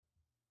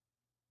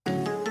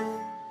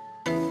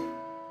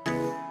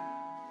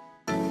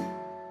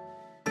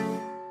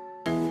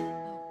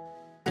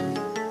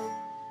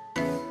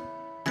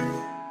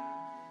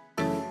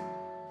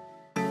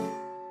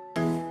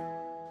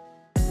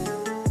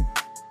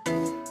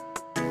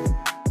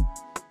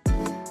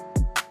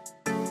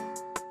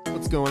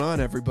going on,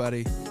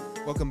 everybody?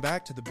 Welcome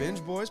back to the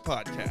Binge Boys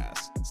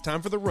podcast. It's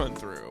time for the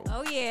run-through.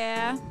 Oh,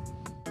 yeah.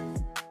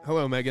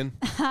 Hello, Megan.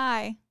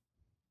 Hi.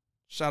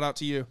 Shout out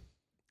to you.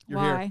 You're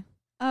Why? here.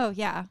 Oh,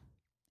 yeah.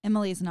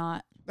 Emily's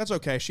not. That's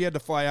okay. She had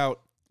to fly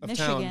out of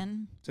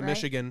town to right?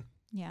 Michigan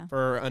Yeah.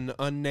 for an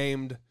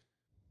unnamed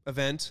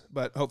event,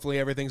 but hopefully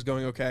everything's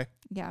going okay.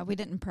 Yeah, we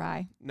didn't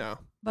pry. No.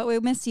 But we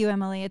miss you,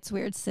 Emily. It's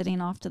weird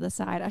sitting off to the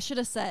side. I should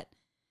have sat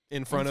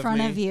In front of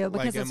me, you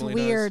because like it's Emily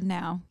weird does,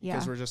 now. Yeah.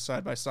 because we're just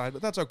side by side,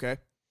 but that's okay.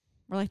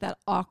 We're like that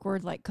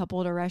awkward couple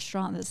at a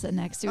restaurant that sit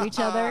next to each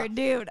other.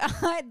 Dude,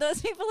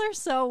 those people are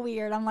so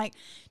weird. I'm like,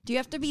 do you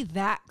have to be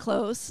that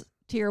close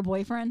to your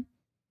boyfriend?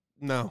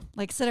 No.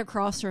 Like, sit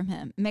across from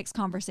him. It makes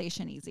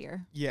conversation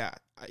easier. Yeah.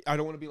 I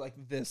don't want to be like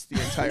this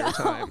the entire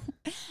time.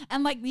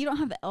 And you don't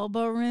have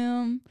elbow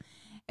room.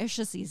 It's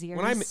just easier.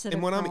 When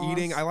I'm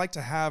eating, I like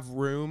to have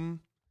room.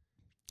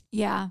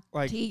 Yeah.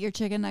 Like to eat your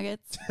chicken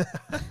nuggets.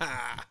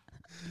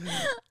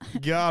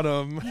 Got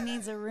him. He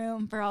needs a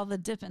room for all the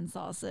dipping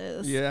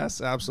sauces. Yes,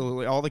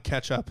 absolutely. All the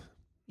ketchup.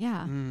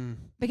 Yeah.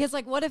 Because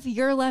what if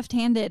you're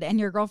left-handed and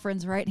your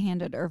girlfriend's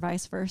right-handed or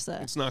vice versa?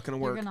 It's not going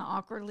to work. You're going to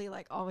awkwardly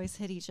always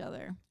hit each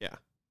other. Yeah.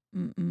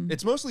 Mm-mm.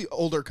 It's mostly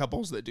older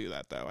couples that do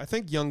that, though. I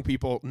think young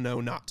people know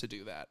not to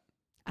do that.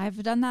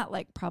 I've done that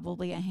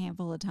probably a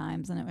handful of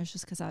times, and it was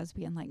just because I was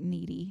being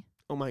needy.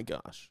 Oh my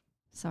gosh.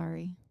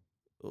 Sorry.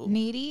 Ugh.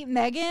 Needy?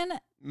 Megan?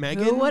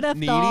 Who would have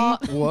needy?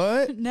 thought?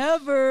 What?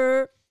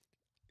 Never.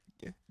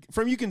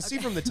 You can see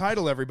from the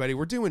title, everybody,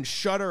 we're doing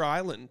Shutter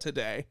Island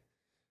today.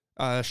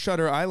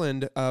 Shutter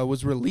Island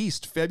was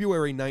released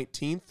February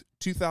 19th,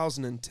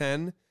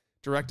 2010,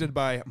 directed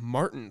by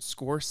Martin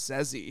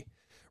Scorsese,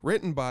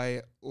 written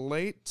by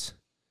late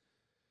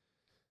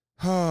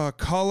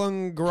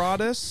Colin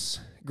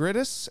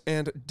Grittis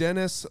and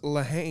Dennis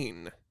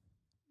Lehane.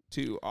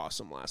 Two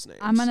awesome last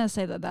names. I'm going to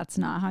say that that's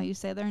not how you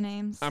say their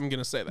names. I'm going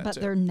to say that, but too.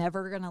 They're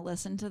never going to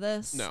listen to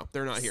this. No,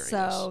 they're not hearing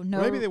this. So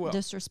no Maybe they will.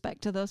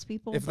 Disrespect to those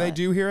people. If they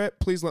do hear it,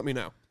 please let me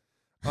know.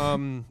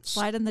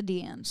 Slide in the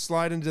DMs.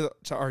 Slide into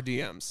our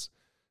DMs.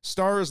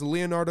 Stars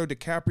Leonardo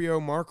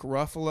DiCaprio, Mark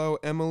Ruffalo,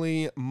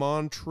 Emily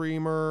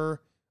Montremer,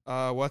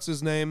 what's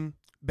his name?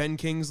 Ben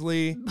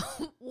Kingsley.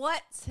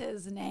 What's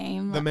his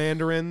name? The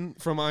Mandarin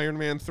from Iron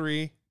Man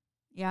 3.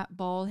 Yeah,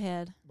 bald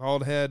head,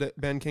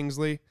 Ben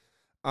Kingsley.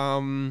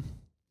 General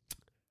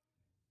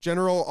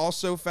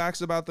also facts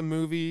about the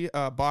movie,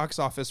 box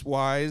office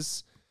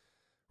wise.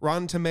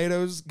 Rotten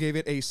Tomatoes gave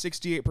it a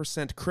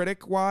 68%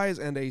 critic wise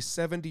and a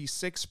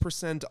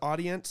 76%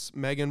 audience.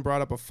 Megan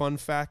brought up a fun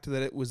fact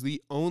that it was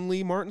the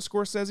only Martin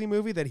Scorsese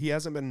movie that he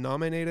hasn't been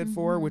nominated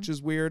for, which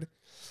is weird.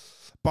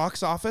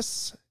 Box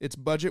office, its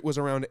budget was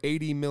around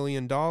 $80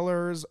 million.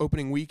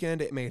 Opening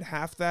weekend, it made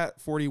half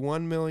that,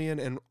 $41 million,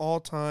 and all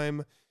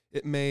time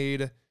it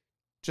made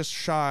just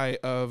shy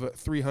of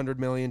 $300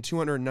 million,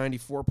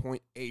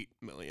 $294.8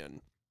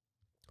 million,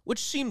 which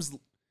seems,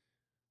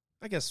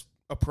 I guess,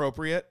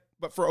 appropriate.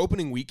 But for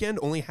opening weekend,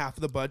 only half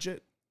the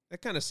budget.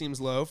 That kind of seems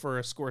low for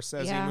a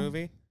Scorsese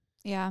movie.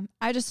 Yeah.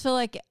 I just feel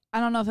I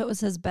don't know if it was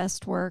his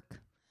best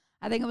work.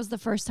 I think it was the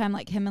first time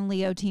him and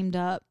Leo teamed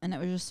up, and it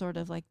was just sort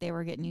of they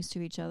were getting used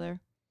to each other.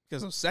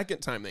 Because the second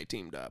time they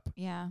teamed up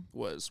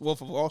was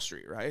Wolf of Wall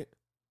Street, right?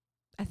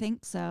 I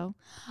think so.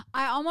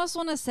 I almost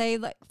want to say,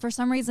 for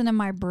some reason in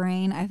my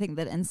brain, I think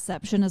that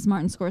Inception is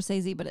Martin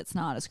Scorsese, but it's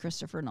not. It's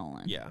Christopher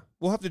Nolan. Yeah.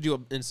 We'll have to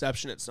do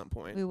Inception at some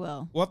point. We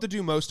will. We'll have to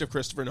do most of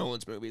Christopher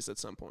Nolan's movies at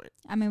some point.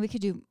 I mean, we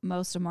could do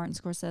most of Martin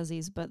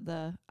Scorsese's, but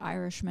The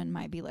Irishman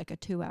might be a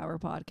 2-hour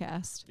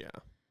podcast. Yeah.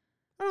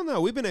 I don't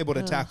know. We've been able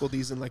to tackle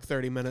these in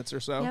 30 minutes or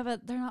so. Yeah,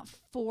 but they're not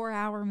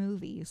 4-hour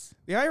movies.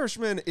 The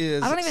Irishman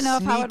is I don't even know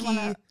if I would want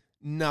to.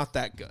 Not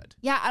that good.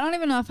 Yeah, I don't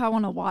even know if I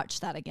want to watch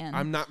that again.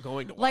 I'm not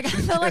going to watch it.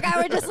 I feel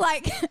I would just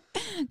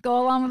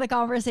go along with the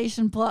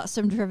conversation, pull out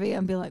some trivia,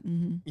 and be like,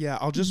 Yeah,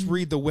 I'll just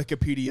read the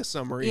Wikipedia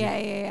summary.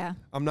 Yeah.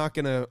 I'm not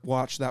going to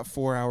watch that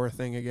 4-hour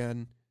thing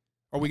again.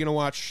 Are we going to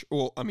watch,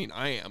 well, I mean,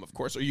 I am, of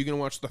course. Are you going to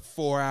watch the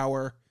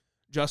 4-hour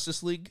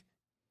Justice League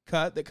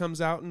cut that comes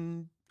out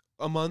in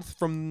a month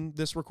from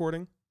this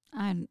recording?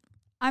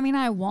 I mean,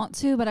 I want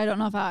to, but I don't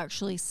know if I'll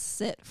actually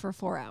sit for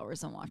 4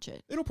 hours and watch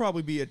it. It'll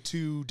probably be a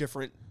 2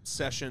 different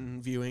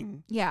session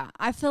viewing. Yeah,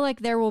 I feel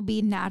there will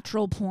be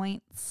natural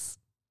points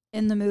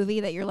in the movie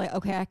that you're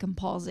okay, I can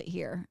pause it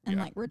here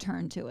and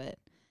return to it.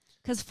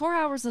 Because 4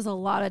 hours is a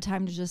lot of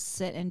time to just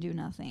sit and do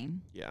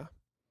nothing. Yeah.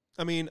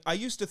 I mean, I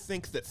used to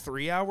think that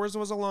 3 hours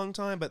was a long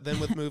time, but then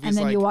with movies and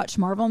then you watch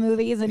Marvel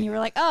movies and you were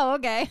like, oh,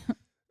 okay.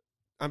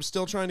 I'm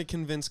still trying to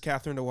convince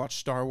Catherine to watch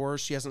Star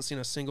Wars. She hasn't seen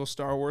a single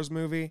Star Wars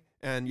movie.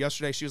 And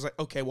yesterday she was like,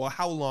 okay, well,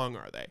 how long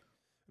are they?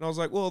 And I was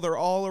like, well, they're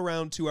all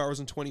around 2 hours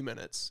and 20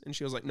 minutes. And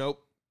she was like,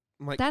 nope.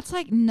 I'm like, that's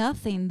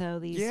nothing, though,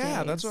 these days.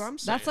 Yeah, that's what I'm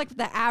saying. That's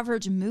the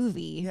average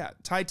movie. Yeah,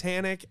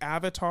 Titanic,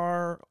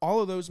 Avatar, all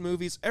of those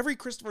movies. Every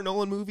Christopher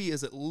Nolan movie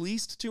is at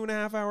least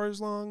 2.5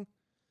 hours long.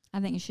 I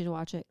think you should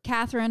watch it.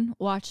 Catherine,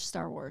 watch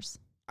Star Wars.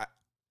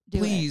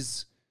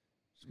 Please.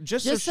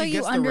 Just so she you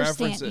gets the understand.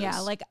 references. Yeah,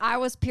 like I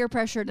was peer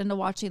pressured into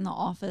watching The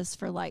Office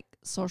for like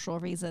social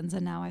reasons,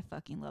 and now I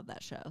fucking love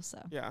that show.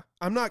 So Yeah.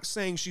 I'm not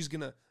saying she's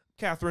going to...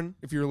 Catherine,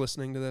 if you're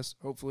listening to this,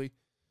 hopefully.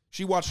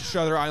 She watched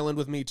Shutter Island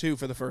with me, too,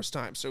 for the first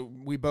time. So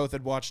we both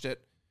had watched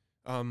it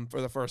for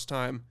the first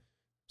time.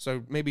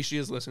 So maybe she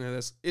is listening to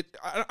this.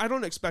 I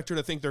don't expect her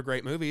to think they're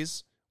great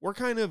movies. We're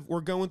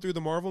going through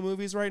the Marvel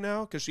movies right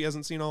now because she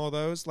hasn't seen all of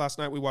those. Last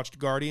night we watched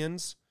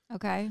Guardians.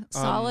 okay,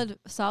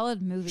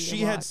 solid movie. She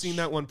to had watch. seen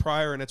that one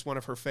prior, and it's one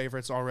of her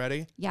favorites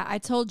already. Yeah, I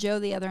told Joe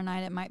the other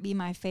night it might be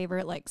my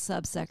favorite like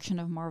subsection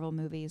of Marvel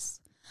movies.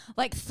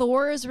 Like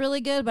Thor is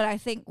really good, but I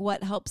think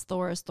what helps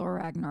Thor is Thor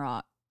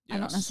Ragnarok. Yes. I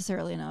don't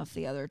necessarily know if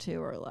the other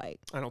two are like.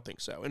 I don't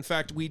think so. In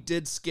fact, we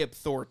did skip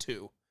Thor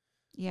 2.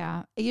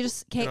 Yeah, you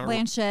just Kate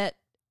Blanchett,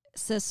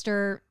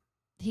 sister.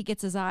 He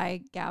gets his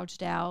eye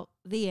gouged out.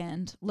 The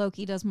end.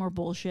 Loki does more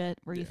bullshit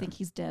where you think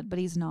he's dead, but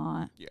he's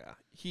not. Yeah,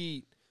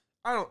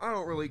 I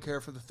don't really care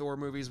for the Thor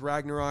movies.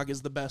 Ragnarok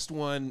is the best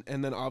one,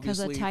 and then Because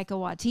of obviously Taika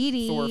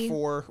Waititi. Thor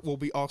 4 will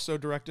be also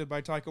directed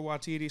by Taika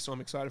Waititi, so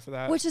I'm excited for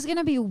that. Which is going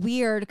to be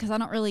weird because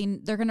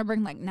they're going to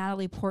bring like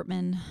Natalie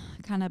Portman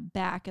kind of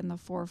back in the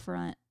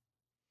forefront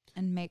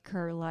and make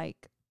her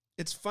like.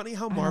 It's funny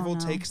how Marvel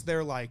takes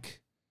their like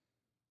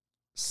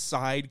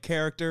side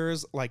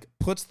characters, like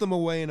puts them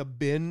away in a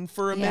bin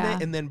for a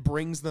minute and then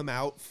brings them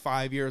out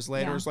 5 years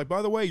later. It's like,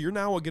 by the way, you're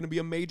now going to be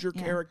a major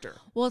character.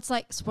 Well, it's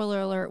like, spoiler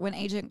alert, when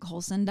Agent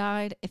Coulson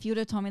died, if you would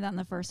have told me that in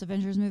the first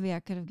Avengers movie, I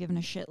could have given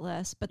a shit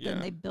less. But then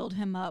they build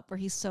him up where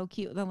he's so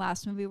cute in the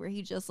last movie where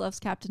he just loves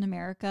Captain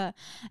America.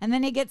 And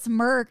then he gets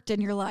murked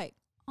and you're like,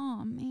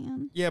 oh,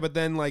 man. Yeah, but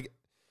then like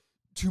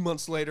 2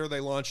 months later,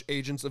 they launch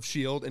Agents of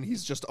S.H.I.E.L.D. and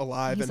he's just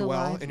alive and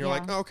well. And you're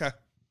like, oh, okay.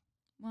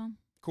 Well,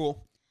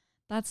 cool.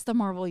 That's the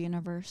Marvel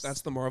Universe.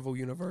 That's the Marvel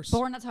Universe. But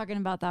we're not talking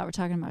about that. We're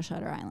talking about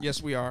Shutter Island.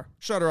 Yes, we are.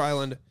 Shutter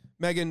Island.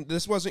 Megan,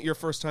 this wasn't your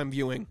first time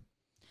viewing.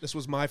 This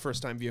was my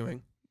first time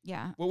viewing.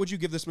 Yeah. What would you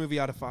give this movie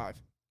out of 5?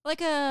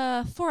 Like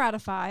a 4 out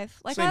of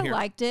 5. Like, I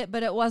liked it,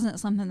 but it wasn't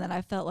something that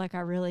I felt like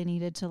I really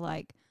needed to,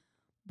 like,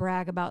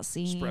 brag about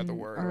seeing. Spread the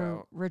word or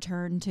out.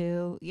 return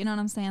to. You know what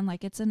I'm saying?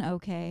 Like, it's an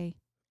okay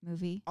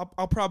movie.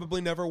 I'll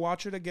probably never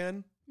watch it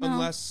again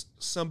unless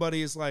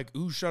somebody is like,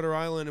 ooh, Shutter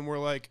Island, and we're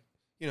like,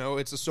 you know,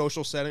 it's a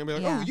social setting. I'll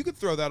be like, oh, you could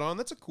throw that on.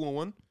 That's a cool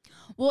one.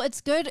 Well,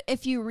 it's good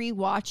if you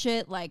rewatch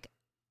it, like,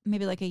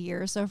 maybe like a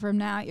year or so from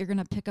now, you're going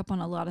to pick up on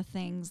a lot of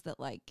things that,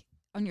 like,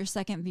 on your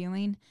second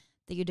viewing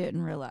that you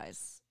didn't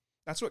realize.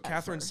 That's what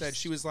Catherine said.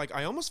 She was like,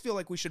 I almost feel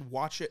like we should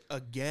watch it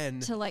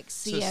again to, like,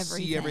 see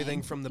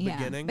everything from the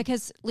beginning.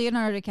 Because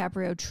Leonardo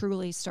DiCaprio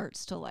truly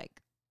starts to,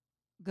 like,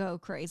 go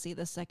crazy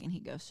the second he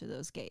goes through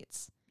those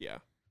gates. Yeah.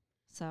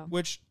 So.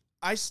 Which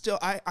I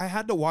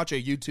had to watch a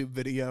YouTube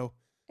video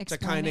to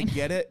kind of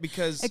get it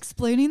because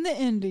explaining the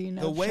ending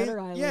of Shutter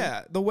Island.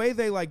 Yeah, the way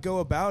they like go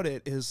about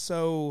it is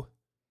so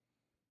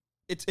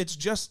it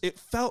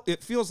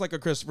feels like a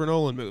Christopher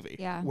Nolan movie.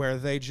 Yeah. Where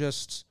they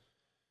just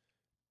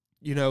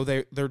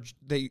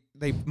they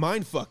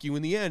mind fuck you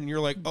in the end and you're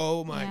like,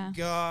 "Oh my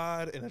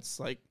god." And it's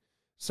like,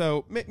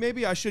 so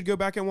maybe I should go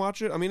back and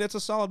watch it. I mean, it's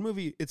a solid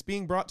movie. It's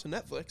being brought to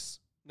Netflix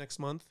next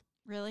month.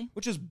 Really?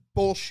 Which is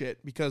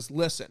bullshit because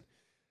listen,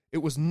 it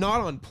was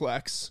not on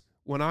Plex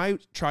when I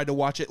tried to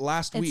watch it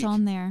last week. It's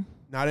on there.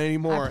 Not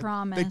anymore. I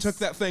promise. They took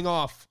that thing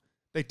off.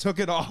 They took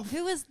it off.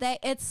 Who is they?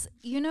 It's,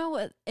 you know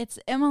what? It's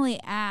Emily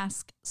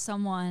asked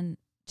someone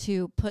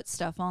to put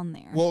stuff on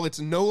there. Well, it's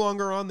no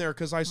longer on there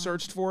because I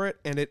searched for it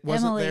and it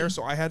wasn't there,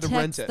 so I had to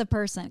rent it. The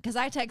person, because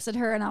I texted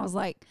her and I was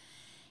like,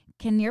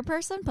 can your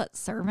person put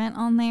Servant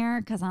on there?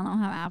 Because I don't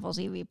have Apple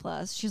TV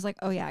Plus. She's like,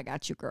 oh yeah, I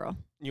got you, girl.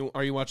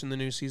 Are you watching the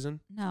new season?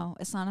 No,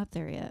 it's not up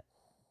there yet.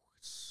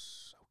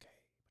 It's okay,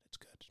 but it's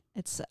good.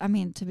 It's, I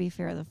mean, to be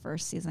fair, the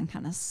first season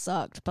kind of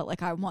sucked, but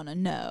like I want to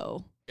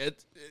know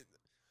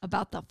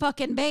about the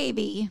fucking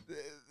baby.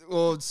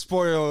 Well,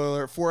 spoiler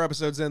alert, 4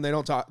 episodes in, they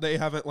don't talk. They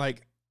haven't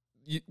like,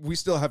 we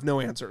still have no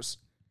answers.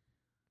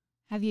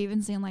 Have you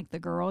even seen like the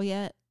girl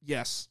yet?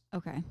 Yes.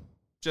 Okay.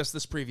 Just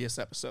this previous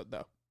episode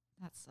though.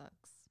 That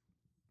sucks.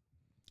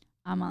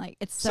 I'm like,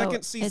 it's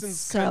second season's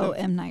so kind of,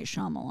 M. Night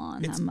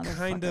Shyamalan. It's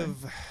kind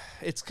of,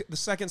 it's the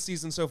second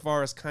season so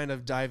far is kind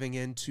of diving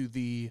into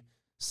the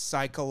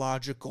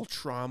psychological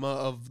trauma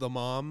of the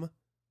mom.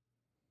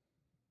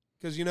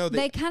 Because, you know,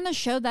 they kind of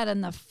showed that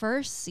in the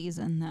first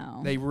season,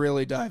 though. They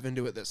really dive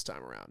into it this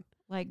time around.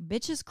 Like,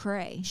 bitch is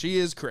cray. She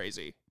is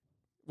crazy.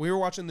 We were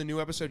watching the new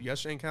episode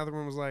yesterday, and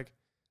Catherine was like,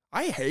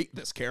 I hate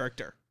this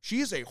character. She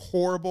is a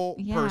horrible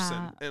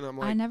person. And I'm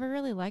like, I never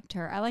really liked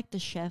her. I like the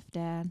chef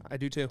dad. I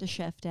do too. The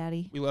chef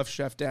daddy. We love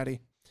Chef Daddy.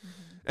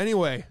 Mm-hmm.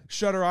 Anyway,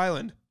 Shutter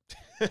Island.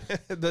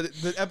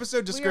 the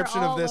episode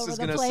description of this is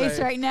going to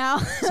say right now.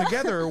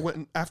 Together,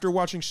 after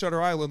watching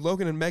Shutter Island,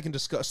 Logan and Megan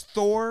discuss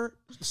Thor,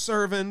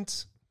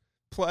 Servant,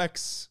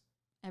 Plex,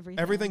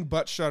 everything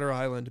but Shutter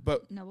Island.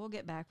 But no, we'll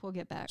get back.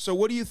 So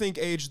what do you think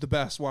aged the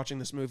best watching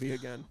this movie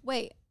again?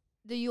 Wait,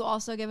 do you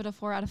also give it a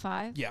 4 out of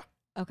 5? Yeah.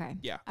 Okay.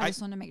 Yeah. I just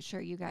want to make sure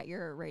you got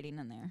your rating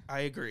in there.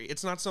 I agree.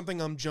 It's not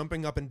something I'm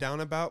jumping up and down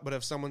about, but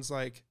if someone's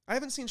like, I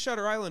haven't seen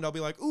Shutter Island, I'll be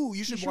like, ooh,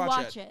 you should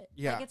watch it.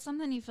 Yeah. Like, it's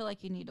something you feel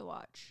like you need to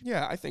watch.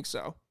 Yeah, I think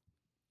so.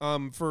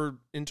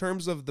 In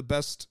terms of the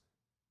best,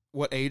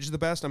 what age the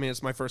best, I mean,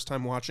 it's my first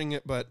time watching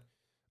it, but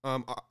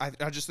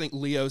I just think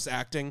Leo's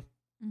acting,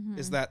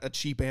 is that a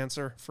cheap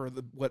answer for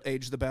what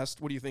age the best?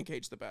 What do you think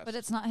age the best? But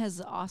it's not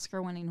his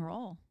Oscar-winning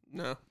role.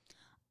 No.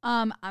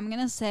 I'm going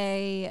to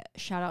say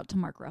shout out to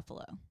Mark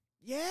Ruffalo.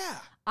 Yeah.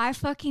 I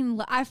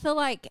feel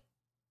like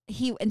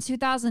in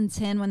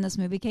 2010 when this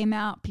movie came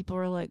out, people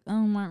were like,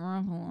 oh, Mark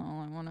Ruffalo,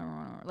 like,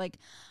 whatever. Like,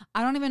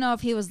 I don't even know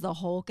if he was the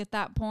Hulk at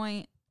that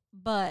point,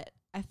 but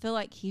I feel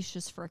like he's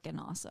just freaking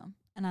awesome.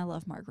 And I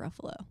love Mark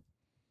Ruffalo.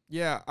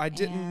 Yeah, I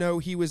didn't know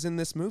he was in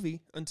this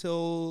movie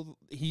until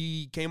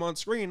he came on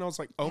screen. I was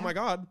like, oh my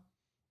God,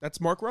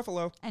 that's Mark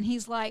Ruffalo. And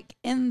he's like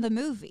in the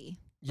movie.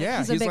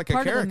 Yeah, he's like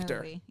a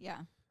character. Yeah.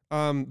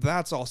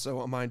 That's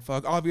also a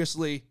mindfuck.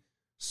 Obviously,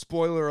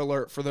 spoiler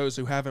alert for those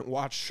who haven't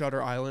watched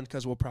Shutter Island,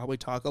 because we'll probably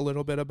talk a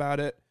little bit about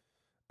it.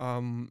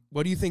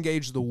 What do you think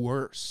aged the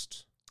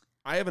worst?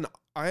 I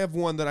have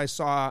one that I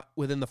saw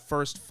within the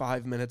first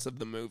 5 minutes of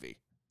the movie.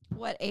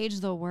 What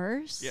aged the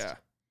worst? Yeah.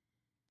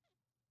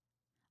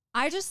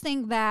 I just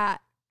think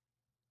that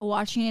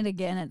watching it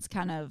again, it's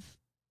kind of,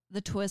 the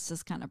twist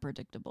is kind of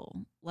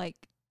predictable. Like,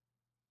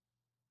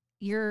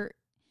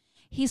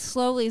 he's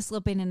slowly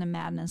slipping into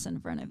madness in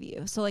front of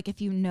you. So, like,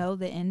 if you know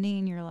the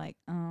ending, you're like,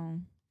 oh.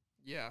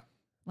 Yeah.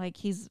 Like,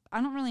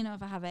 I don't really know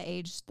if I have an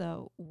age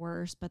the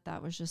worst, but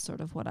that was just sort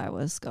of what I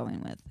was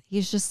going with.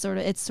 He's just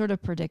it's sort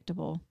of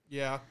predictable.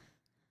 Yeah.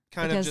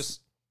 Kind of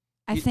just.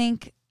 I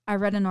think I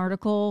read an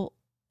article.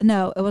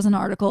 No, it was an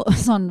article. It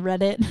was on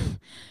Reddit.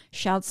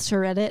 Shouts to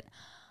Reddit.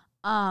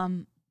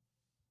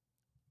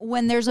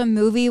 When there's a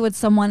movie with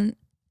someone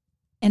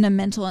in a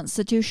mental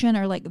institution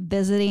or like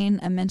visiting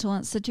a mental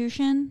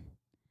institution,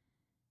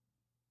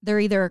 they're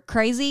either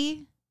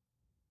crazy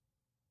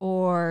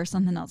or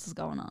something else is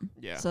going on.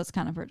 Yeah. So it's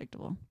kind of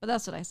predictable. But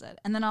that's what I said.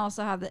 And then I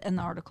also have in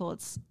the article,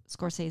 it's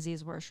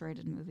Scorsese's worst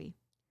rated movie.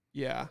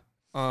 Yeah.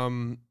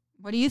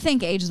 What do you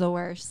think aged the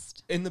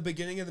worst? In the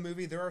beginning of the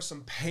movie, there are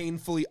some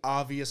painfully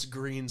obvious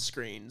green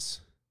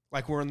screens.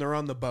 Like when they're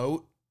on the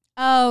boat.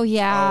 Oh,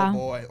 yeah. Oh,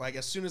 boy. Like,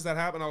 as soon as that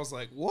happened, I was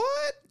like,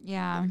 what?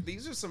 Yeah.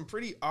 These are some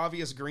pretty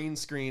obvious green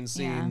screen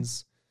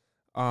scenes.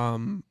 Yeah.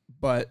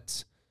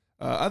 But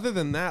other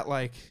than that,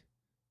 like,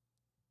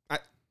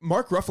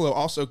 Mark Ruffalo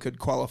also could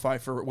qualify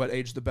for what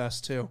aged the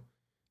best, too.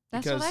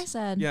 That's what I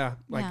said. Yeah.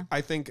 Like,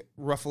 I think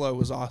Ruffalo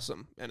was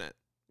awesome in it.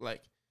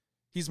 Like,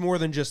 he's more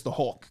than just the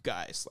Hulk,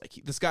 guys.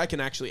 Like, this guy can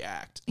actually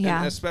act. Yeah.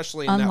 And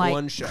especially in that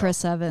one show.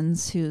 Chris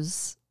Evans,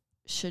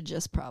 should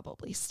just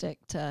probably stick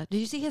to. Did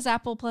you see his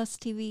Apple Plus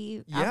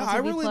TV? Yeah, Apple TV I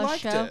really Plus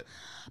liked show? it.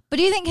 But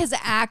do you think his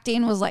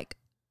acting was like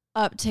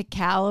up to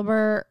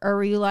caliber, or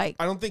were you like?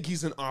 I don't think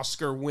he's an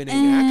Oscar-winning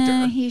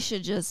actor. He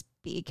should just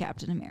be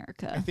Captain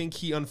America. I think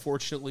he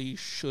unfortunately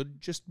should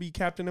just be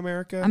Captain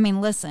America. I mean,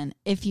 listen,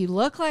 if you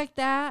look like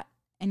that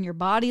and your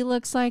body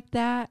looks like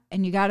that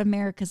and you got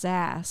America's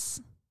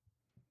ass,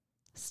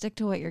 stick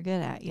to what you're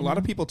good at. A lot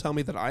of people tell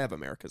me that I have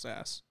America's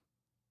ass.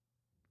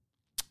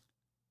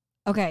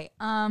 Okay.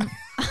 I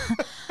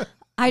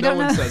don't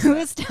know who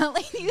is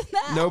telling you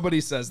that. Nobody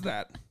says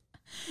that.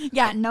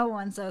 Yeah, no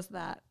one says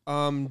that.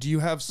 Do you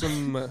have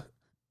some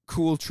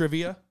cool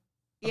trivia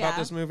about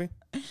this movie?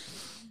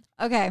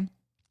 Okay.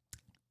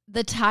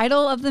 The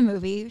title of the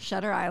movie,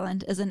 Shutter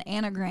Island, is an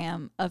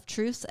anagram of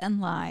Truths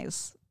and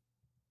Lies.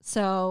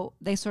 So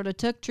they sort of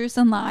took Truths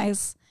and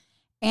Lies,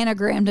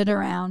 anagrammed it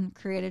around,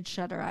 created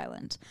Shutter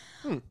Island.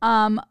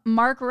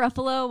 Mark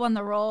Ruffalo won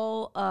the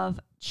role of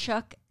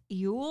Chuck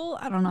Yule,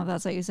 I don't know if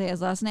that's how you say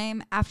his last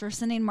name, after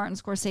sending Martin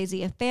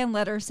Scorsese a fan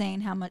letter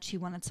saying how much he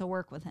wanted to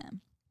work with him.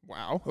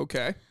 Wow,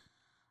 okay.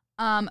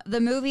 The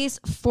movie's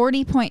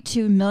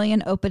 $40.2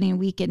 million opening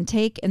weekend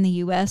take in the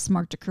U.S.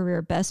 marked a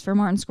career best for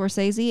Martin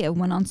Scorsese. It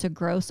went on to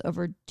gross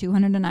over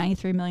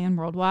 $293 million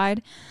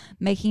worldwide,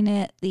 making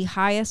it the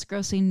highest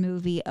grossing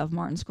movie of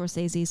Martin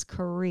Scorsese's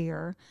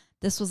career.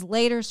 This was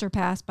later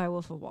surpassed by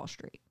Wolf of Wall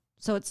Street.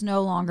 So it's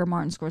no longer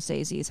Martin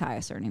Scorsese's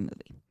highest earning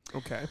movie.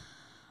 Okay.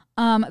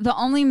 The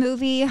only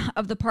movie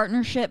of the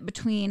partnership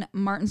between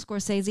Martin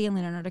Scorsese and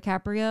Leonardo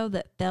DiCaprio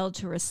that failed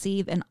to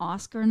receive an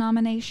Oscar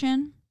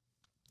nomination,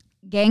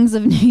 Gangs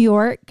of New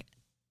York,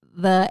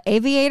 The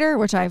Aviator,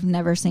 which I've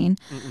never seen,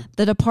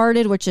 The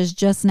Departed, which is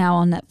just now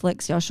on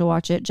Netflix. Y'all should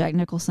watch it. Jack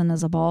Nicholson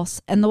is a boss.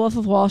 And The Wolf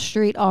of Wall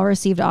Street all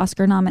received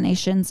Oscar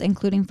nominations,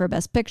 including for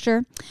Best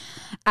Picture.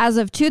 As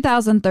of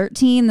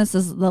 2013, this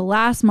is the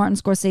last Martin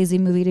Scorsese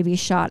movie to be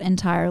shot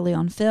entirely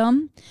on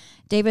film.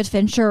 David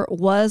Fincher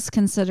was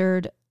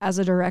considered as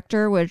a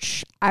director,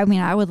 which, I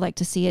mean, I would like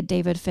to see a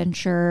David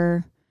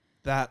Fincher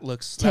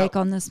take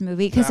on this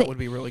movie, because that would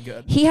be really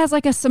good. He has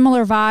like a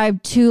similar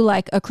vibe to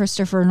like a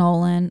Christopher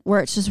Nolan, where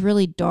it's just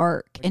really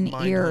dark and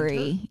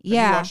eerie. Have you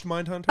watched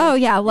Mindhunter? Oh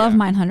yeah, I love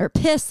Mindhunter.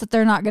 Pissed that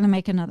they're not going to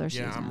make another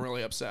season. Yeah, I'm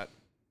really upset.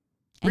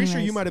 Pretty sure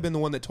you might have been the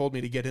one that told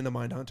me to get into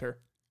Mindhunter.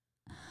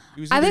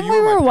 I think we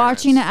were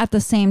watching it at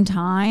the same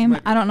time.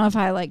 I don't know if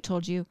I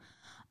told you.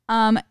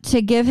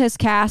 To give his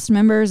cast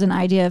members an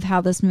idea of how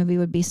this movie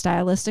would be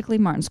stylistically,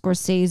 Martin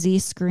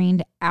Scorsese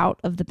screened Out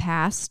of the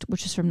Past,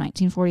 which is from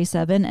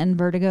 1947, and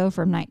Vertigo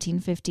from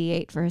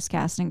 1958 for his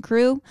cast and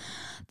crew.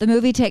 The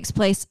movie takes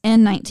place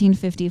in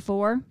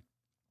 1954.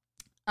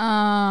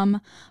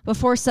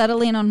 Before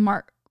settling on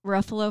Mark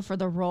Ruffalo for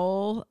the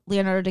role,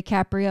 Leonardo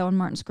DiCaprio and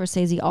Martin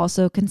Scorsese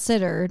also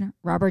considered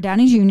Robert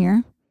Downey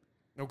Jr.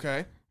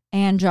 Okay.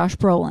 And Josh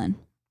Brolin.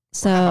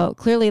 So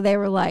clearly they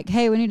were like,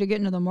 hey, we need to get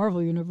into the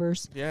Marvel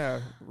universe.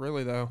 Yeah,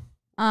 really though.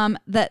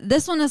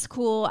 This one is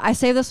cool. I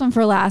saved this one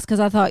for last because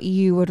I thought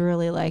you would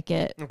really like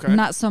it. Okay.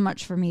 Not so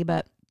much for me,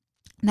 but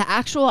the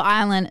actual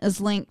island is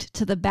linked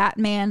to the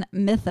Batman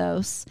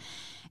mythos,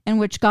 in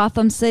which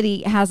Gotham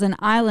City has an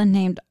island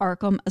named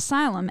Arkham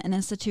Asylum, an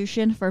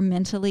institution for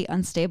mentally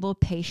unstable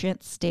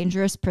patients,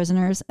 dangerous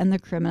prisoners, and the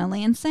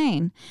criminally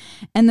insane.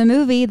 In the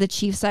movie, the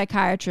chief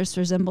psychiatrist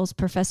resembles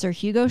Professor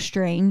Hugo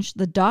Strange,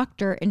 the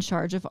doctor in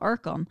charge of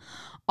Arkham.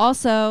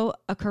 Also,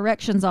 a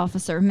corrections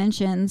officer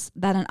mentions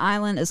that an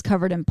island is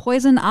covered in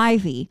poison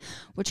ivy,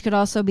 which could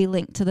also be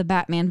linked to the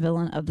Batman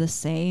villain of the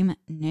same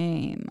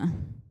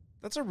name.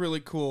 That's a really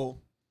cool...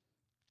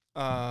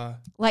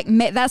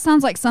 that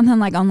sounds like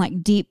something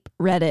on deep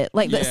Reddit,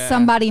 that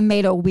somebody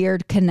made a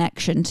weird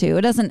connection to.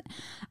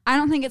 I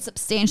don't think it's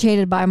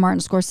substantiated by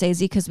Martin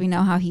Scorsese because we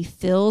know how he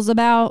feels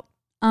about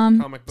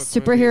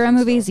superhero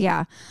movies.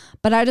 Yeah,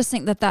 but I just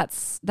think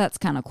that's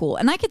kind of cool,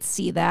 and I could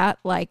see that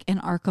in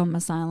Arkham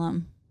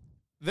Asylum.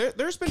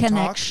 There's been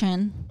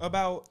connection talk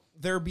about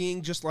there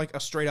being just a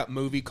straight up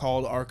movie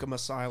called Arkham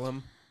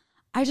Asylum.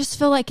 I just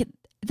feel like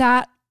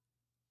that.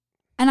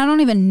 And I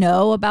don't even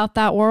know about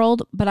that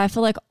world, but I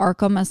feel like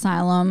Arkham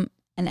Asylum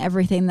and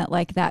everything that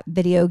that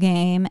video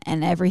game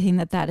and everything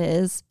that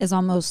is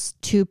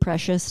almost too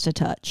precious to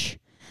touch.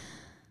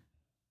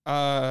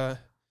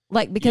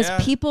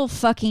 Because people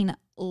fucking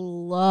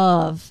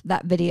love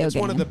that video game. It's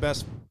one of the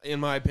best, in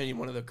my opinion,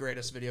 one of the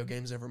greatest video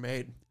games ever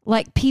made.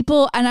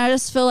 People, and I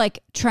just feel like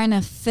trying to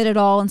fit it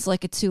all into a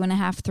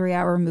 2.5, 3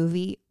 hour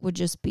movie would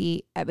just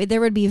be, there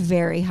would be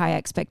very high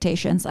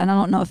expectations. And I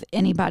don't know if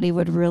anybody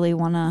would really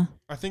want to.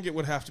 I think it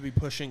would have to be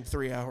pushing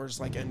 3 hours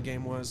like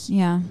Endgame was.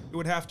 Yeah. It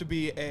would have to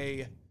be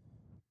a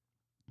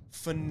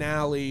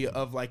finale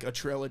of a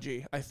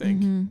trilogy, I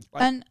think.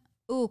 Mm-hmm.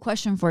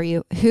 Question for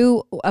you.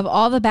 Who, of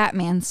all the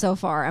Batmans so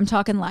far, I'm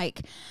talking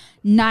 90s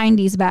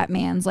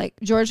Batmans,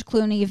 George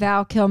Clooney,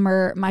 Val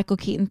Kilmer, Michael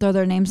Keaton, throw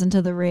their names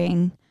into the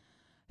ring.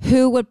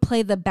 Who would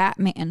play the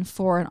Batman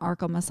for an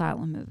Arkham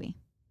Asylum movie?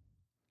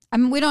 I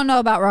mean, we don't know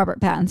about Robert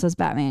Pattinson's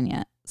Batman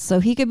yet, so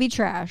he could be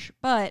trash,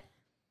 but...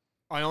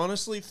 I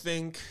honestly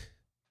think...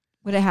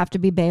 Would it have to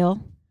be Bale?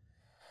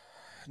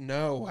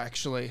 No,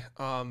 actually.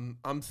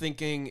 I'm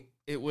thinking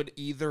it would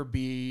either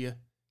be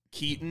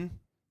Keaton...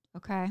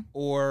 Okay.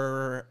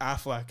 Or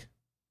Affleck.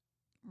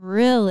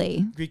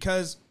 Really?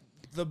 Because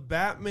the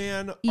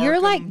Batman... You're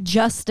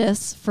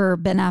Justice for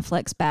Ben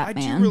Affleck's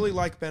Batman. I do really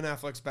like Ben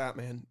Affleck's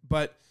Batman,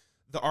 but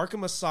the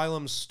Arkham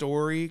Asylum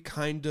story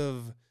kind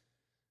of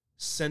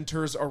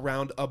centers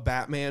around a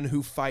Batman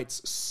who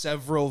fights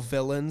several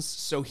villains,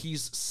 so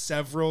he's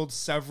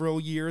several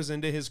years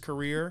into his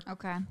career.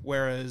 Okay.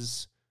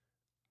 Whereas...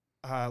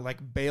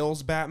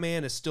 Bale's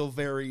Batman is still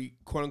very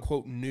quote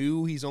unquote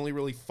new. He's only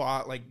really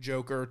fought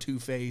Joker,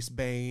 Two-Face,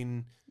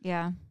 Bane,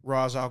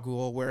 Ra's al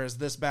Ghul. Whereas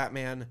this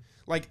Batman,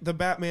 the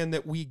Batman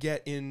that we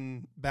get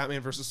in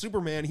Batman vs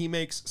Superman, he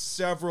makes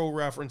several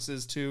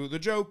references to the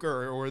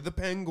Joker or the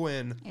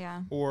Penguin,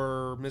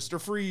 or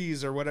Mr.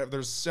 Freeze or whatever.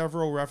 There's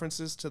several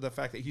references to the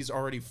fact that he's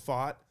already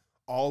fought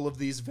all of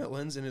these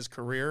villains in his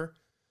career.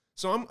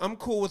 So I'm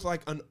cool with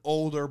an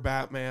older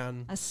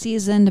Batman, a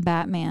seasoned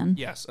Batman.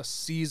 Yes, a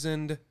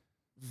seasoned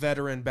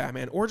veteran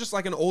Batman, or just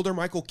an older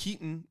Michael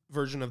Keaton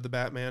version of the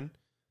Batman.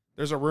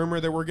 There's a rumor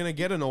that we're gonna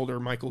get an older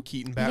Michael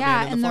Keaton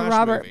Batman in the Flash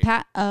Robert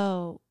movie.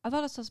 Oh, I thought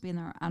it was supposed to be in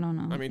there. I don't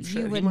know. I mean,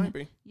 sure, he might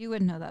be. You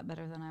would know that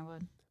better than I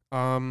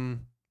would.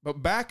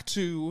 But back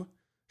to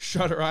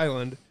Shutter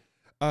Island.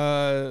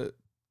 There's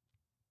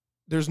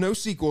no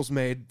sequels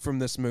made from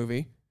this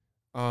movie.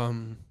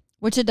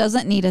 Which it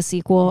doesn't need a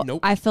sequel. Nope.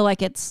 I feel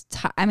like it's.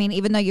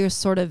 Even though you're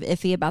sort of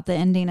iffy about the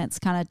ending, it's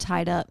kind of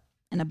tied up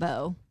in a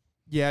bow.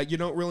 Yeah, you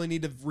don't really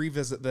need to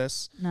revisit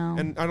this. No.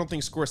 And I don't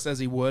think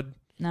Scorsese would.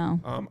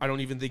 No. I don't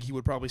even think he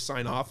would probably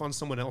sign off on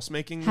someone else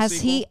making the Has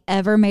sequel. he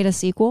ever made a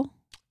sequel?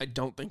 I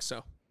don't think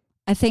so.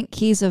 I think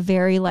he's a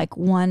very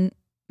one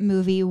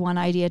movie, one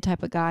idea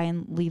type of guy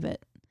and leave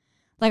it.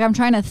 I'm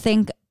trying to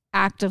think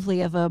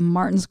actively of a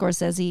Martin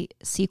Scorsese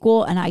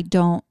sequel, and I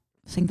don't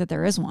think that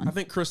there is one. I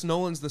think Chris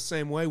Nolan's the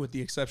same way with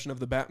the exception of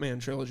the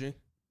Batman trilogy.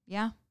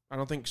 Yeah. I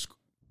don't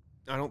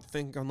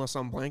think unless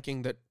I'm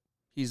blanking that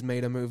he's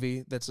made a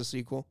movie that's a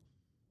sequel.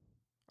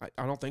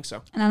 I don't think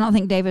so. And I don't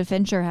think David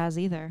Fincher has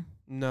either.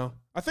 No.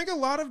 I think a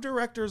lot of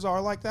directors are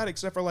like that,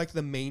 except for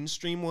the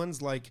mainstream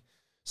ones like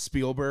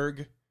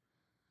Spielberg.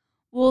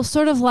 Well,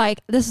 sort of like,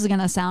 this is going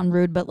to sound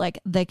rude, but like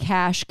the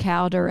cash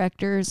cow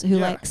directors who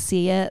like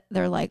see it,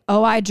 they're like,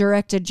 oh, I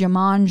directed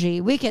Jumanji.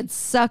 We could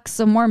suck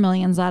some more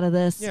millions out of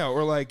this. Yeah,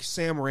 or like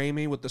Sam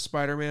Raimi with the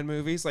Spider-Man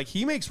movies. Like,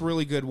 he makes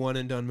really good one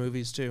and done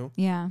movies too.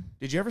 Yeah.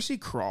 Did you ever see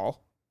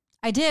Crawl?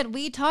 I did.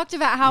 We talked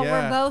about how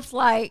we're both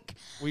like,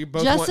 we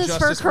both justice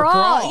for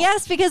Crawl.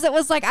 Yes, because it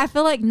was like, I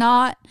feel like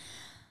not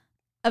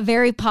a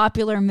very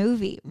popular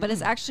movie, but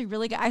it's actually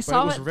really good. I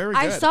saw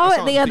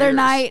it the other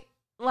night,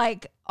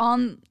 like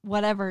on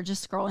whatever,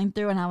 just scrolling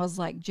through, and I was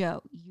like,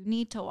 Joe, you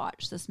need to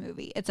watch this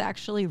movie. It's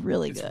actually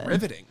really good. It's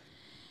riveting.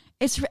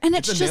 It's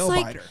just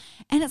like biter.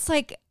 And it's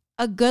like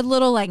a good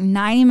little like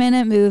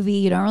 90-minute movie.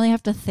 You don't really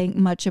have to think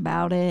much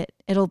about it.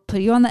 It'll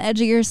put you on the edge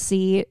of your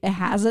seat. It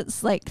has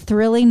its like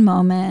thrilling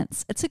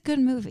moments. It's a good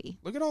movie.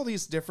 Look at all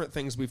these different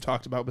things we've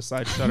talked about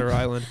besides Shutter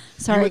Island.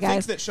 Sorry, you would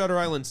guys. think that Shutter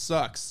Island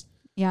sucks.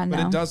 Yeah, but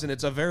no. it doesn't.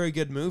 It's a very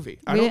good movie.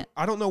 I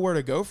don't know where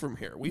to go from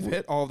here. We've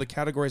hit all the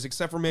categories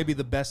except for maybe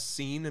the best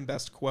scene and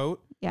best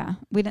quote. Yeah,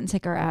 we didn't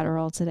take our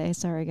Adderall today.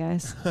 Sorry,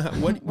 guys.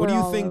 What do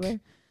you think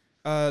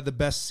the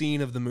best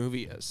scene of the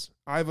movie is?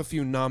 I have a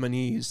few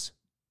nominees.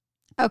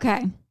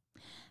 Okay.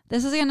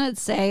 This is going to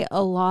say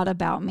a lot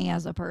about me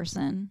as a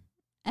person,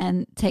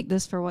 and take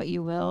this for what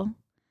you will.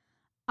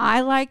 I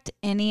liked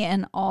any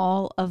and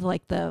all of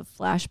like the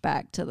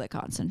flashback to the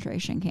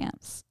concentration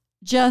camps.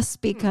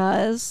 Just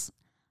because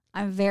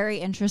I'm very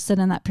interested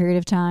in that period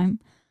of time.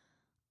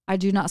 I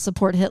do not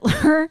support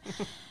Hitler.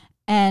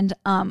 And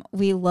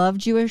we love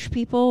Jewish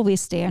people. We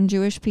stand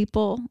Jewish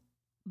people.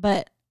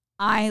 But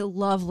I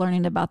love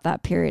learning about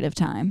that period of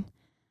time.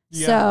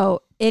 Yeah.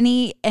 So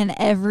any and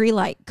every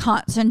like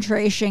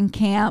concentration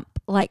camp,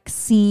 like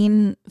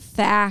scene,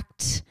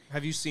 fact.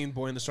 Have you seen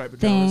Boy in the Striped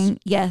Pajamas? Thing?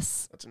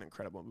 Yes. That's an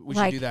incredible movie. We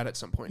should do that at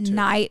some point too.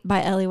 Night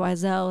by Elie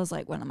Wiesel is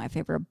like one of my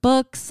favorite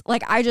books.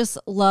 Like, I just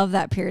love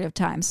that period of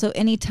time. So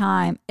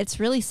anytime, it's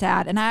really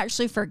sad. And I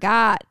actually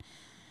forgot,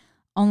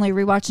 only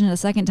rewatching it a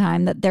second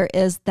time, that there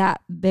is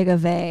that big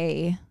of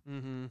a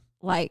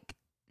like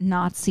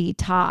Nazi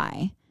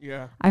tie.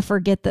 Yeah. I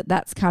forget that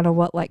that's kind of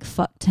what like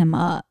fucked him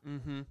up.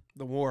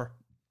 The war.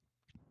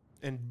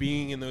 And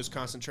being in those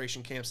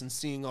concentration camps and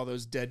seeing all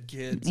those dead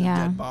kids and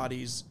dead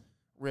bodies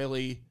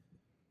really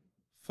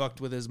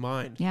fucked with his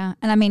mind. Yeah.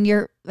 And I mean,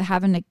 you're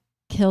having to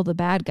kill the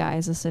bad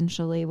guys,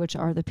 essentially, which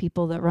are the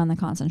people that run the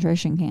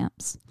concentration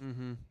camps.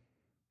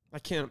 I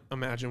can't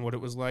imagine what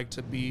it was like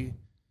to be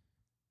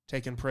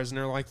taken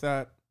prisoner like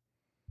that.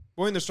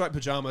 Boy in the Striped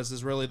Pajamas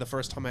is really the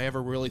first time I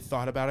ever really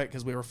thought about it,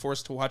 because we were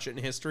forced to watch it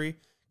in history.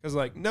 Because,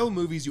 like, no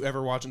movies you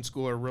ever watch in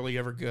school are really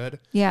ever good.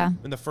 Yeah.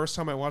 And the first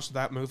time I watched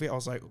that movie, I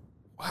was like,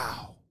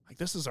 wow, like,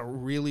 this is a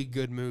really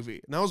good movie.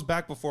 And that was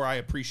back before I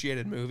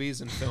appreciated movies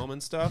and film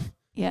and stuff.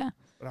 Yeah.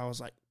 But I was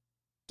like,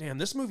 damn,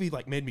 this movie,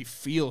 like, made me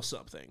feel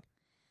something.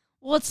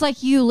 Well, it's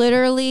like you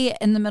literally,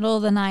 in the middle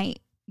of the night,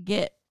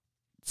 get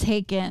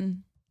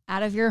taken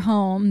out of your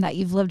home that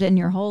you've lived in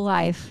your whole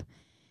life.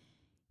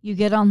 You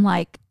get on,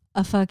 like,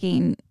 a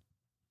fucking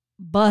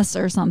bus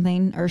or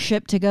something, or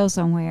ship to go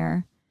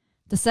somewhere.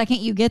 The second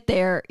you get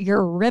there,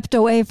 you're ripped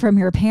away from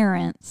your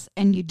parents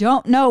and you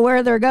don't know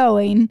where they're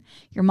going.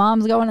 Your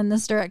mom's going in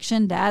this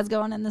direction. Dad's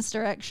going in this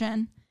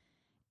direction.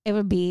 It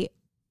would be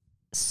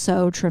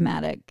so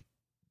traumatic.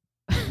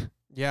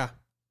 Yeah.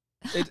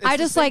 I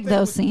just like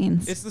those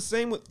scenes. It's the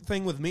same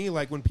thing with me.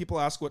 Like, when people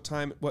ask what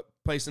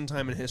place and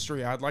time in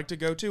history I'd like to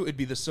go to, it'd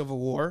be the Civil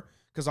War.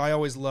 Because I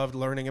always loved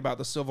learning about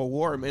the Civil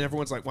War. I mean,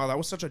 everyone's like, wow, that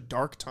was such a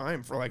dark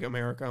time for, like,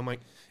 America. I'm like,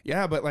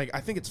 yeah, but, like,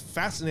 I think it's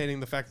fascinating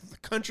the fact that the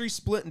country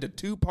split into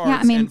two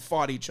parts and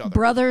fought each other.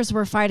 Brothers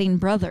were fighting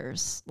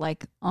brothers,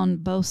 like, on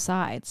both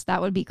sides.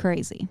 That would be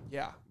crazy.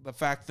 Yeah, the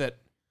fact that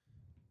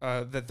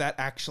that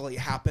actually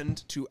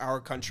happened to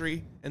our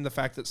country, and the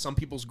fact that some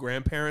people's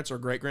grandparents or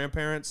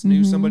great-grandparents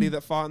knew somebody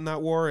that fought in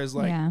that war is,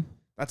 like... Yeah.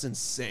 That's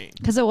insane.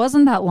 Because it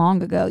wasn't that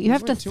long ago. You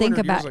have to think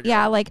about,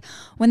 like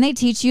when they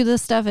teach you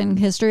this stuff in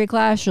history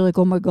class, you're like,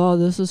 oh my God,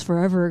 this was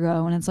forever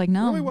ago. And it's like,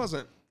 no. It really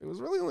wasn't. It was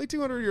really only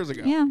 200 years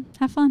ago. Yeah,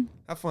 have fun.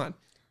 Have fun.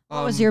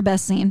 What was your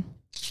best scene?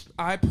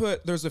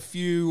 There's a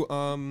few,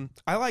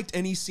 I liked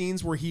any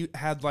scenes where he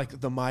had like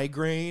the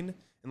migraine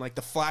and like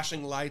the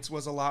flashing lights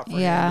was a lot for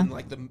him. And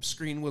like the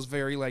screen was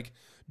very like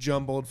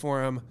jumbled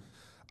for him.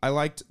 I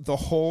liked the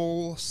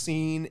whole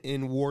scene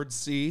in Ward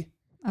C.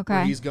 Okay.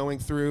 Where he's going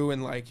through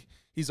and like,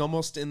 he's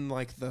almost in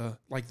like the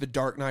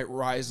Dark Knight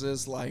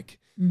Rises, like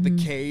the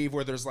cave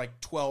where there's like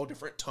 12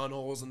 different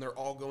tunnels and they're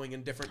all going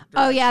in different directions.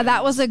 Oh yeah,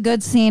 that was a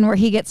good scene where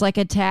he gets like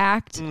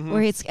attacked,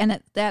 where he's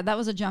that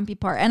was a jumpy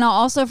part. And I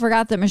also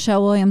forgot that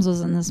Michelle Williams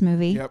was in this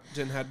movie. Yep,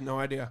 had no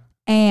idea.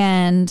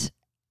 And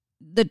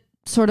the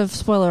sort of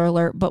spoiler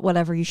alert, but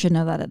whatever, you should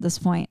know that at this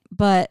point.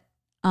 But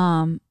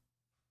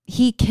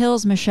he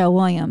kills Michelle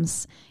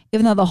Williams.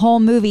 Even though the whole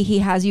movie he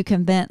has you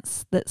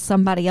convinced that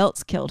somebody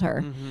else killed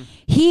her.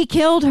 He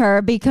killed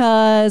her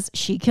because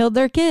she killed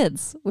their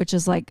kids, which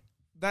is like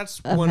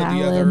that's one of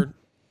the other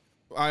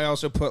I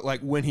also put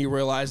like when he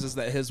realizes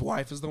that his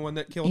wife is the one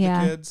that killed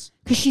the kids.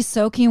 Because she's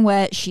soaking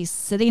wet. She's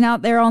sitting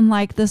out there on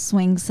like the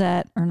swing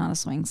set, or not a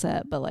swing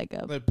set, but like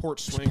the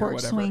porch swing or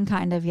whatever. Swing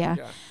kind of, yeah.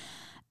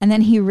 And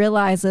then he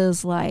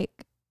realizes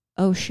like,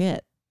 oh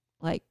shit,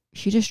 like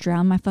she just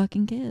drowned my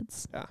fucking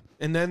kids. Yeah.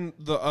 And then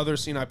the other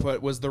scene I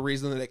put was the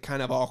reason that it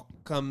kind of all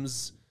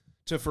comes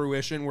to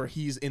fruition, where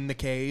he's in the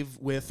cave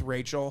with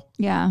Rachel.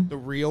 Yeah. The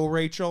real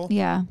Rachel.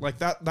 Yeah. Like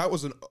that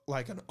was an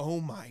oh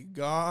my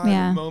God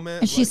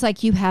moment. And she's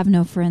like, you have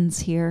no friends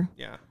here.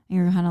 Yeah. And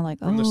you're kind of like,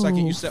 From the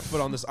second you step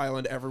foot on this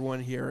island, everyone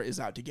here is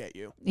out to get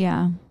you.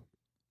 Yeah.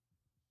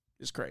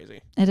 It's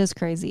crazy. It is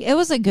crazy. It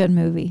was a good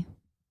movie.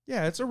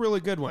 Yeah, it's a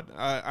really good one.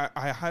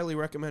 I highly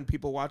recommend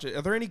people watch it.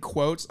 Are there any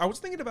quotes? I was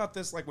thinking about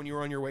this like when you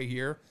were on your way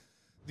here.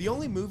 The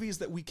only movies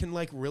that we can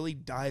like really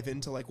dive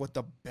into like what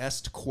the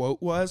best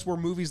quote was were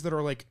movies that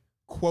are like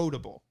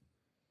quotable.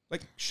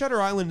 Like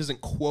Shutter Island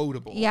isn't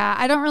quotable. Yeah,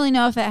 I don't really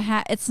know if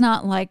it's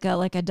not like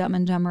a Dumb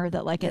and Dumber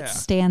that like it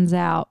stands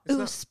out.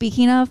 Ooh,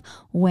 speaking of,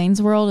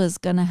 Wayne's World is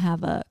gonna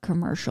have a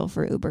commercial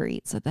for Uber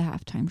Eats at the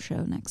halftime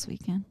show next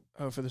weekend.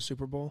 Oh, for the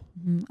Super Bowl?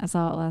 Mm-hmm. I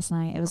saw it last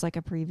night. It was like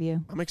a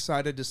preview. I'm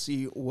excited to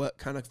see what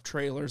kind of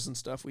trailers and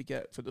stuff we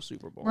get for the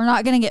Super Bowl. We're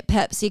not going to get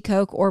Pepsi,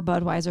 Coke, or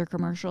Budweiser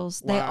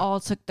commercials. Wow. They all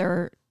took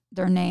their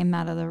name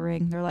out of the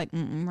ring. They're like,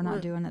 we're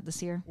not doing it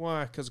this year.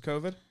 Why? Because of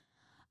COVID?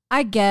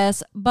 I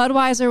guess.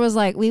 Budweiser was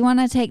like, we want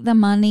to take the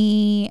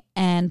money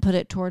and put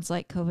it towards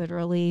like COVID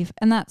relief.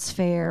 And that's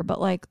fair.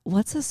 But like,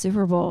 what's a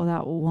Super Bowl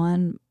without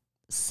one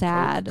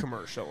sad Coke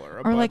commercial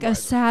or like a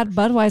sad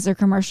Budweiser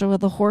commercial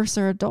with a horse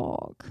or a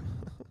dog?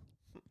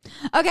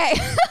 Okay.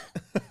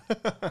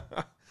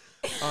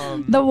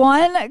 The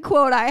one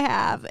quote I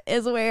have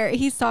is where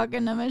he's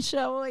talking to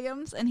Michelle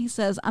Williams and he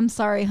says, I'm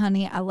sorry,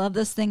 honey. I love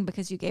this thing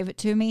because you gave it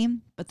to me.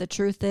 But the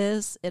truth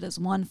is, it is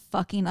one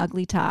fucking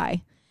ugly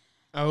tie.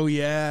 Oh,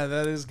 yeah,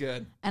 that is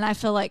good. And I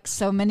feel like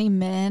so many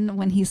men,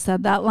 when he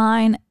said that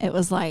line, it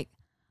was like,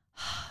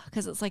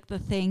 because it's like the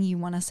thing you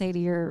want to say to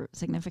your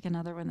significant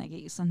other when they get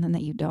you something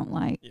that you don't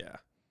like. Yeah.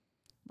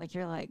 Like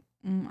you're like,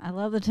 I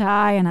love the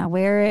tie and I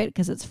wear it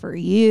because it's for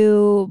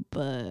you,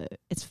 but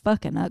it's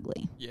fucking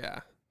ugly. Yeah.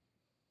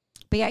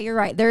 But yeah, you're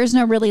right. There is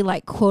no really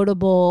like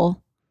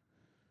quotable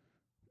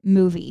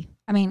movie.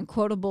 I mean,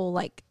 quotable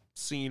like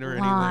scene or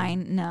line.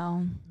 anything.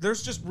 No.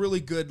 There's just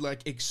really good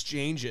like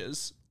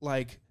exchanges.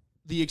 Like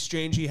the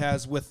exchange he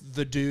has with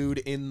the dude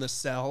in the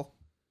cell.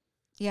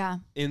 Yeah.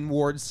 In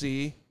Ward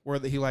C, where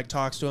he like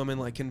talks to him and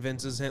like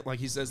convinces him, like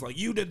he says like,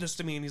 you did this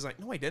to me, and he's like,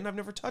 no, I didn't. I've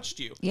never touched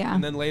you. Yeah.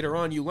 And then later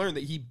on, you learn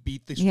that he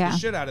beat the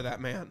shit out of that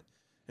man,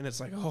 and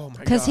it's like, oh my god,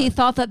 because he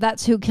thought that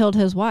that's who killed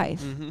his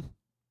wife. Mm-hmm.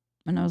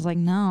 And I was like,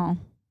 no.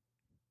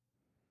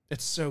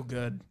 It's so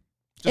good.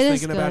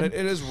 Just thinking about it,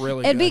 it is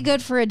really. It'd be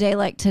good for a day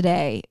like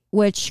today,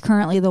 which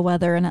currently the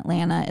weather in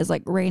Atlanta is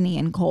like rainy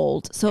and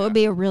cold. So it would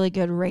be a really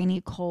good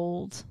rainy,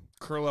 cold.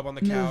 Curl up on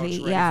the couch, ready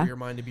for your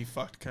mind to be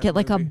fucked. Get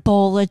like a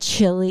bowl of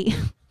chili.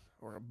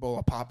 Or a bowl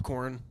of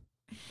popcorn.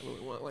 I really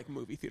want like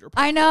movie theater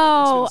popcorn. I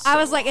know. I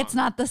was like, it's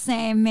not the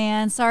same,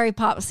 man. Sorry,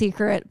 Pop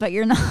Secret, but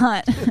you're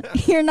not.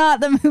 You're not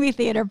the movie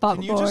theater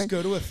popcorn. Can you just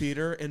go to a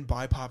theater and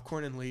buy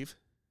popcorn and leave?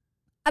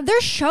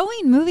 They're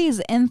showing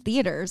movies in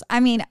theaters.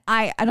 I mean,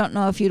 I don't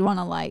know if you'd want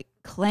to like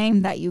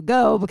claim that you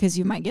go because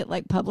you might get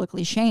like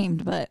publicly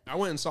shamed, but I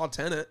went and saw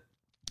Tenet.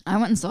 I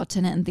went and saw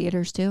Tenet in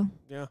theaters too.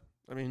 Yeah.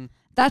 I mean,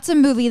 that's a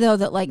movie though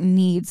that like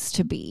needs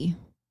to be.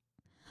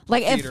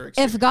 Like if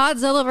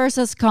Godzilla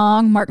versus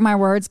Kong, mark my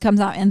words,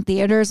 comes out in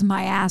theaters,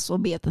 my ass will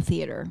be at the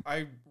theater.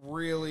 I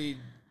really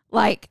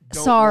like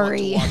don't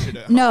sorry. want to watch it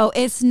at home. No,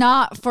 it's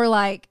not for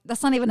like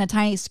that's not even a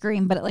tiny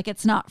screen, but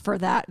it's not for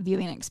that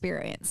viewing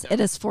experience. No. It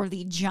is for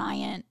the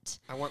giant.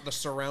 I want the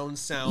surround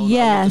sound.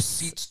 Yes. I want the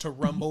seats to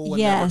rumble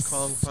whenever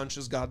Kong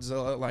punches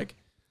Godzilla. Like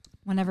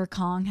whenever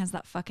Kong has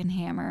that fucking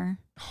hammer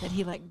that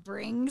he like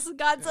brings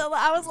Godzilla,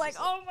 I was like,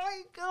 oh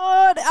my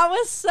god, I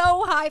was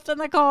so hyped in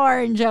the car,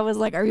 and Joe was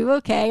like, are you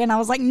okay? And I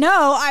was like,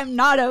 no, I'm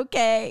not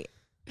okay.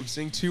 I'm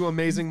seeing two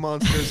amazing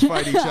monsters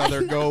fight each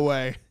other. Go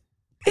away.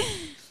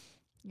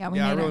 Yeah,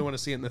 I really want to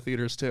see it in the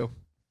theaters too.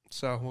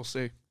 So we'll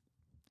see.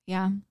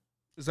 Yeah.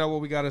 Is that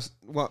what we got?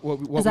 What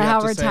is that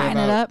how we're tying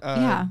it up?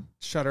 Yeah.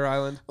 Shutter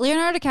Island.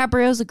 Leonardo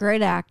DiCaprio is a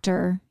great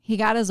actor. He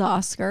got his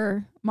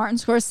Oscar. Martin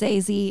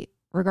Scorsese,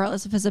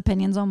 regardless of his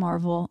opinions on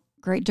Marvel,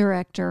 great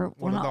director.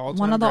 One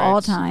of the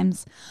all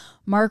times.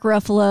 Mark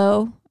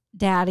Ruffalo,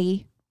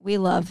 Daddy. We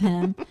love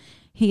him.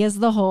 He is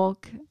the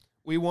Hulk.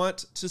 We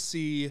want to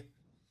see.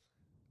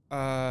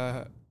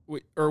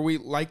 We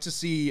like to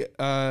see.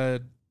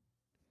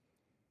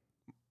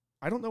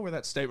 I don't know where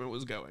that statement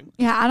was going.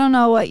 Yeah, I don't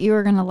know what you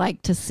were going to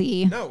like to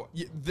see. No,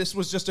 this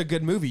was just a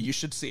good movie. You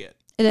should see it.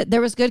 There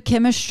was good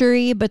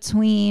chemistry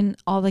between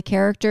all the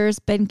characters.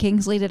 Ben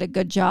Kingsley did a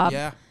good job.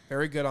 Yeah,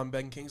 very good on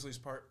Ben Kingsley's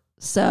part.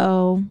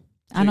 So,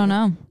 I don't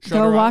know.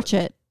 Go watch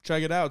it.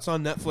 Check it out. It's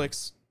on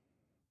Netflix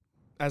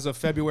as of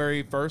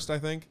February 1st, I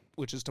think,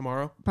 which is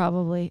tomorrow.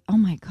 Probably. Oh,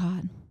 my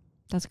God.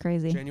 That's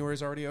crazy.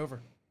 January's already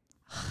over.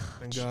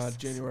 Thank God.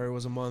 January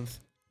was a month.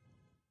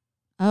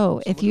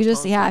 Oh, if you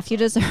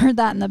just heard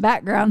that in the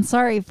background,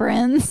 sorry,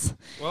 friends.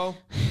 Well,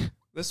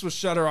 this was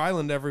Shutter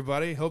Island,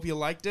 everybody. Hope you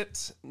liked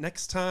it.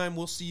 Next time,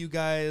 we'll see you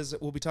guys.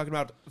 We'll be talking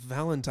about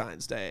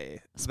Valentine's Day.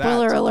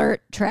 Spoiler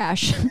alert,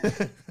 trash.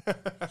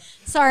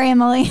 Sorry,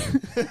 Emily.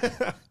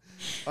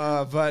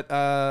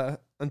 But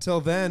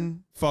until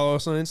then, follow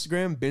us on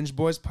Instagram, Binge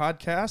Boys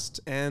Podcast,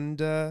 and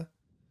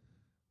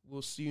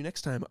we'll see you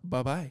next time.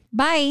 Bye-bye.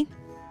 Bye.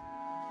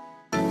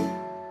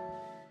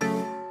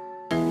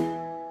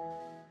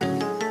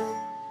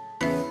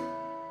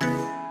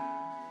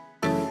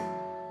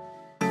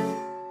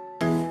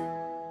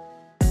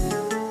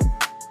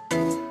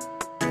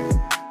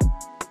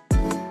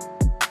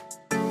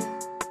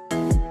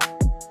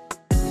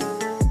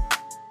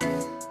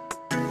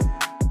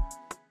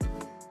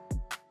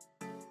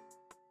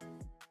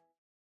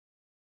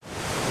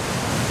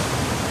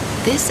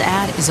 This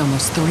ad is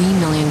almost 3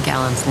 million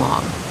gallons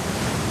long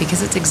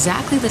because it's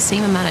exactly the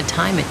same amount of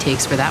time it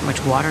takes for that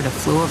much water to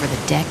flow over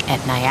the deck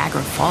at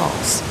Niagara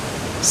Falls.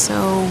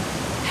 So,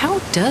 how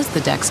does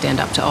the deck stand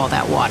up to all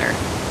that water?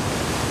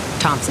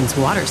 Thompson's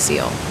Water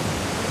Seal.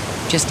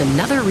 Just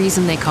another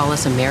reason they call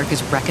us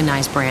America's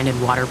recognized brand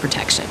in water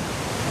protection.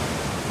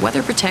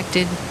 Weather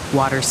protected,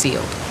 water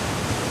sealed.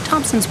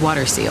 Thompson's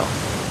Water Seal.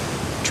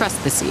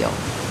 Trust the seal.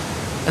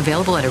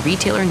 Available at a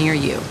retailer near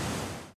you.